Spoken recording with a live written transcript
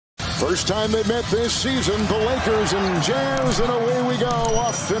First time they met this season, the Lakers and Jazz, and away we go,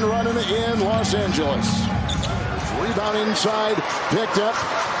 off and running in Los Angeles. Rebound inside, picked up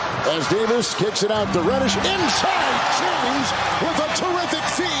as Davis kicks it out to Reddish. Inside, James with a terrific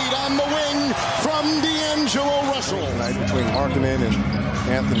feed on the wing from D'Angelo Russell. Tonight between Markkanen and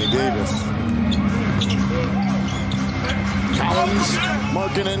Anthony Davis. Collins,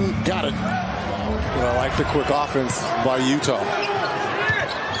 Markkanen, got it. I like the quick offense by Utah.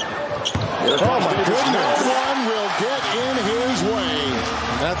 Oh my goodness. No one will get in his way.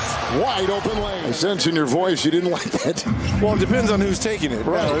 That's wide open lane. I sense in your voice you didn't like that. Well, it depends on who's taking it.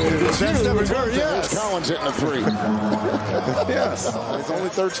 Right. Yes. Collins hitting a three. Yes. It's only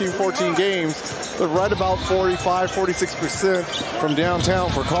 13, 14 games, but right about 45, 46% from downtown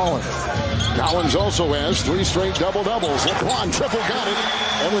for Collins. Collins also has 3 straight double-doubles. LeBron triple got it.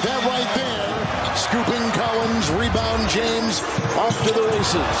 And with that right there, scooping Collins, rebound James, off to the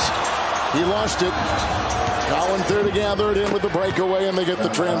races. He lost it. Collins there to gather it in with the breakaway, and they get the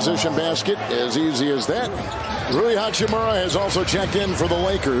transition basket. As easy as that. Rui Hachimura has also checked in for the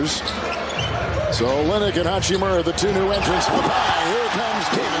Lakers. So Olynyk and Hachimura, the 2 new entrants. Here comes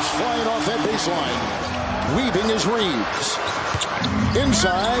Davis flying off that baseline. Weaving is Reeves.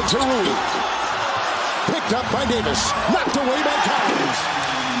 Inside to Rui. Picked up by Davis. Knocked away by Collins.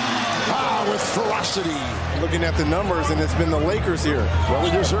 With ferocity. Looking at the numbers, and it's been the Lakers here. Well,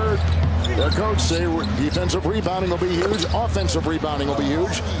 we just heard their coach say defensive rebounding will be huge. Offensive rebounding will be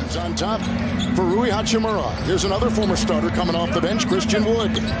huge. It's on top for Rui Hachimura. Here's another former starter coming off the bench, Christian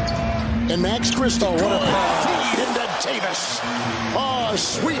Wood. And Max Christie. Oh, what a feed into Davis. Oh, a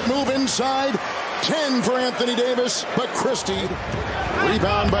sweet move inside. 10 for Anthony Davis, but Christie.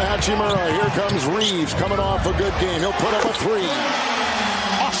 Rebound by Hachimura. Here comes Reeves coming off a good game. He'll put up a 3.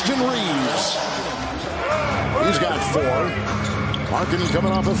 Austin Reeves. He's got 4. Markkanen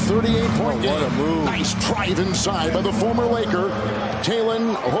coming off a 38-point game. What a move. Nice drive inside by the former Laker,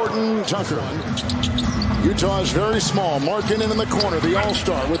 Talen Horton-Tucker. Utah is very small. Markkanen in the corner, the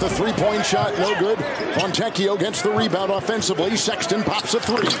all-star with a 3-point shot. No good. Fontecchio gets the rebound offensively. Sexton pops a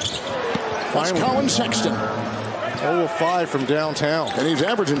 3. That's Colin Sexton. 0 of 5 from downtown. And he's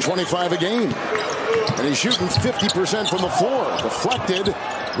averaging 25 a game. And he's shooting 50% from the floor. Deflected,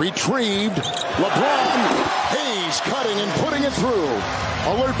 retrieved. LeBron Hayes cutting and putting it through.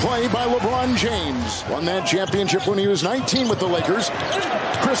 Alert play by LeBron James. Won that championship when he was 19 with the Lakers.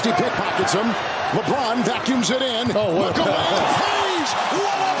 Christie pickpockets him. LeBron vacuums it in. Oh, what? Look away. Hayes!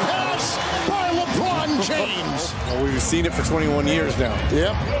 What a pass by LeBron James. Well, we've seen it for 21 years now.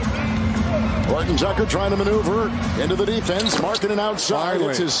 Yep. Horton-Tucker trying to maneuver into the defense. Markkanen outside. Finally.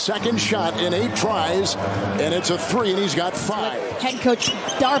 It's his second shot in 8 tries, and it's a 3, and he's got 5. Head coach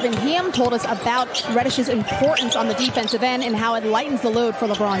Darvin Ham told us about Reddish's importance on the defensive end and how it lightens the load for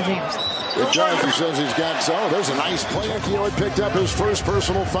LeBron James. It does. He says he's got there's a nice play. He had picked up his first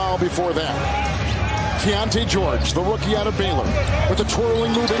personal foul before that. Keontae George, the rookie out of Baylor, with a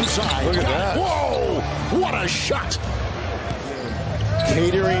twirling move inside. Look at that. Whoa! What a shot!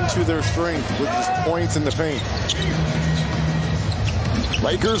 Catering to their strength with just points in the paint.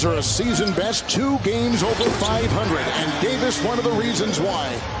 Lakers are a season best, 2 games over 500, and Davis one of the reasons why.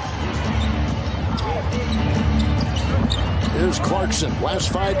 Here's Clarkson. Last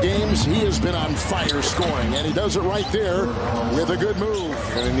 5 games, he has been on fire scoring, and he does it right there with a good move.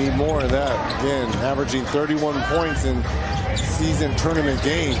 Going to need more of that. Again, averaging 31 points in season tournament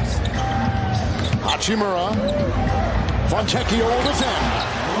games. Hachimura. Fontecchio will defend.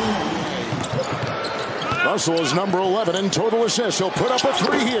 Russell is number 11 in total assists. He'll put up a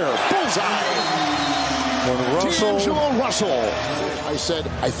 3 here. Bullseye. D'Angelo Russell. I said,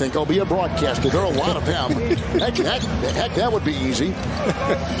 I think I'll be a broadcaster. There are a lot of them. heck, that would be easy.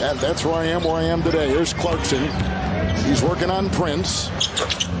 That's where I am today. Here's Clarkson. He's working on Prince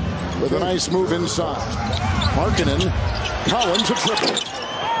with a nice move inside. Markkanen. Collins a triple.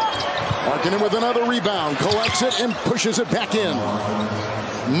 Markkanen with another rebound, collects it and pushes it back in.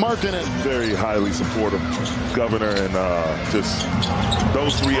 Markkanen. Very highly supportive governor, and just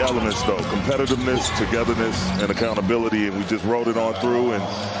those 3 elements, though, competitiveness, togetherness, and accountability, and we just rolled it on through. And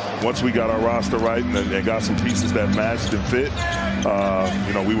once we got our roster right and got some pieces that matched and fit,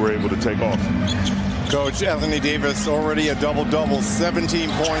 we were able to take off. Coach Anthony Davis already a double-double, 17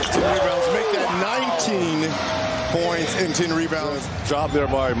 points, 2 rebounds, make that 19 points and 10 rebounds. Job there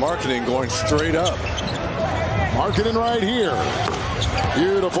by Markkanen going straight up. Markkanen right here.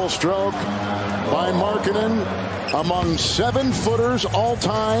 Beautiful stroke by Markkanen. Among 7-footers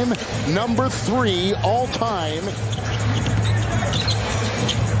all-time, number 3 all-time.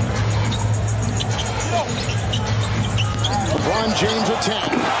 LeBron James at 10.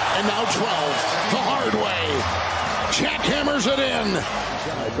 And now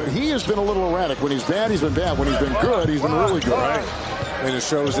has been a little erratic. When he's bad, he's been bad. When he's been good, he's been really good. Right. And it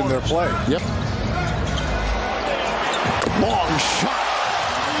shows in their play. Yep. Long shot.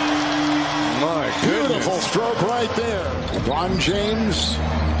 My goodness. Beautiful stroke right there. LeBron James.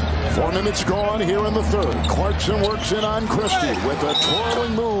 4 minutes gone here in the third. Clarkson works in on Christie with a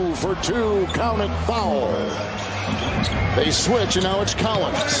twirling move for 2. Count it, foul. They switch, and now it's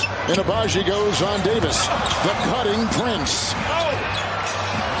Collins. And Abaji goes on Davis. The cutting Prince.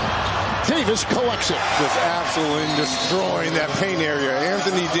 Davis collects it. Just absolutely destroying that paint area.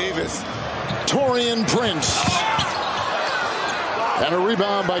 Anthony Davis. Taurean Prince. And a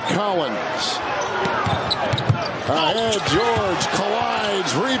rebound by Collins. Ahead, George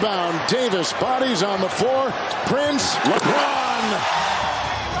collides. Rebound. Davis. Bodies on the floor. Prince. LeBron.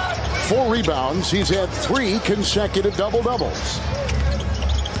 4 rebounds. He's had 3 consecutive double-doubles.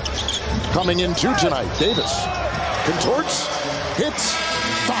 Coming in 2 tonight. Davis contorts, hits,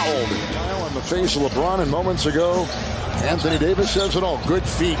 fouled. Now on the face of LeBron, and moments ago, Anthony Davis says it all. Good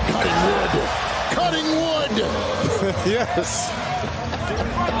feet. Cutting wood. Cutting wood. Yes.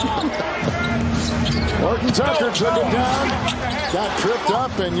 Horton Tucker took it down. Got tripped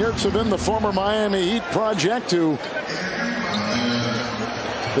up, and Yurtsevin, the former Miami Heat project, who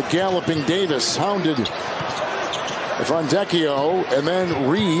the galloping Davis hounded Fontecchio, and then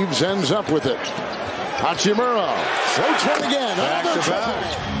Reeves ends up with it. Hachimura floats one again. Back to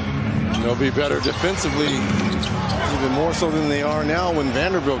back. They'll be better defensively, even more so than they are now when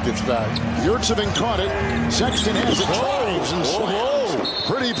Vanderbilt gets back. Yurtsevin caught it. Sexton has it. Drives and slams.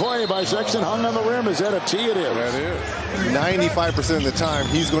 Pretty play by Sexton. Hung on the rim. Is that a tee? It is. That is. 95% of the time,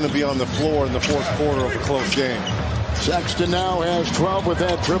 he's going to be on the floor in the fourth quarter of a close game. Sexton now has 12 with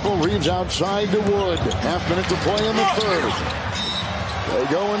that triple. Reeves outside to Wood. Half minute to play in the third. They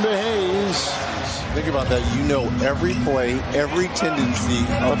go into Hayes. Think about that. You know every play, every tendency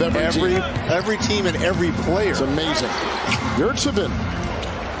of every team and every player. It's amazing. Yurtsevin.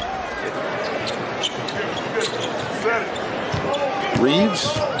 Reeves.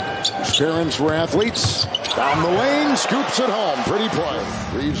 His parents were athletes. Down the lane, scoops it home. Pretty play.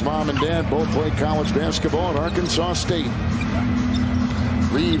 Reeves' mom and dad both played college basketball at Arkansas State.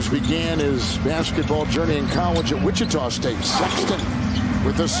 Reeves began his basketball journey in college at Wichita State. Sexton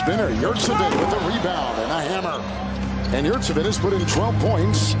with a spinner. Yurtsevin with a rebound and a hammer. And Yurtsevin has put in 12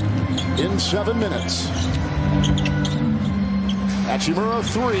 points in 7 minutes. Hachimura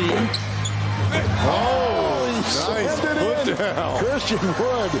 3. Oh, he nice slammed it in. Down. Christian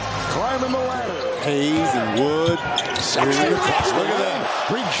Wood climbing the ladder. Hayes and Wood. Sexton across. Look at that.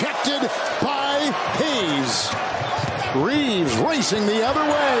 Rejected by Hayes. Reeves racing the other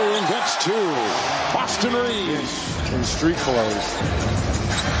way and gets 2. Boston Reeves. In street clothes.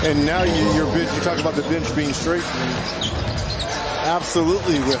 And now you talk about the bench being straight.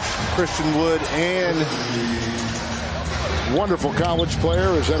 Absolutely, with Christian Wood and wonderful college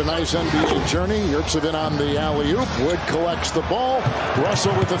player has had a nice NBA journey. Yurtsevin on the alley-oop. Wood collects the ball.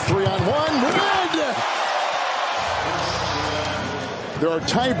 Russell with a 3-on-1. Wood! There are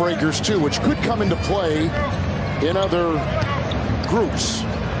tiebreakers, too, which could come into play in other groups.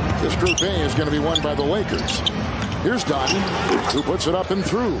 This Group A is going to be won by the Lakers. Here's Dunn, who puts it up and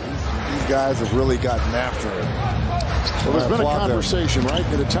through. These guys have really gotten after it. Well, there's been a conversation, right?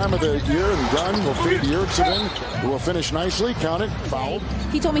 At the time of the year, and Dunn will feed Yurtsevin, who will finish nicely. Count it, fouled.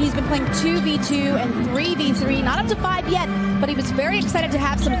 He told me he's been playing 2v2 and 3v3, not up to 5 yet, but he was very excited to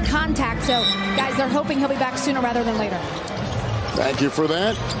have some contact. So, guys, they're hoping he'll be back sooner rather than later. Thank you for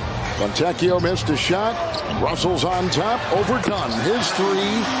that. Fontecchio missed a shot. Russell's on top over Dunn. His 3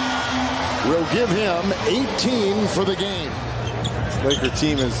 will give him 18 for the game. This Laker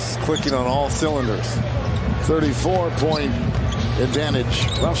team is clicking on all cylinders. 34-point advantage.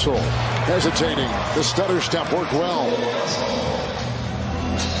 Russell hesitating. The stutter step worked well.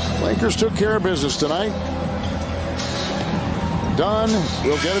 Lakers took care of business tonight. Dunn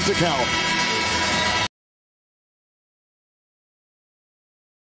will get it to count.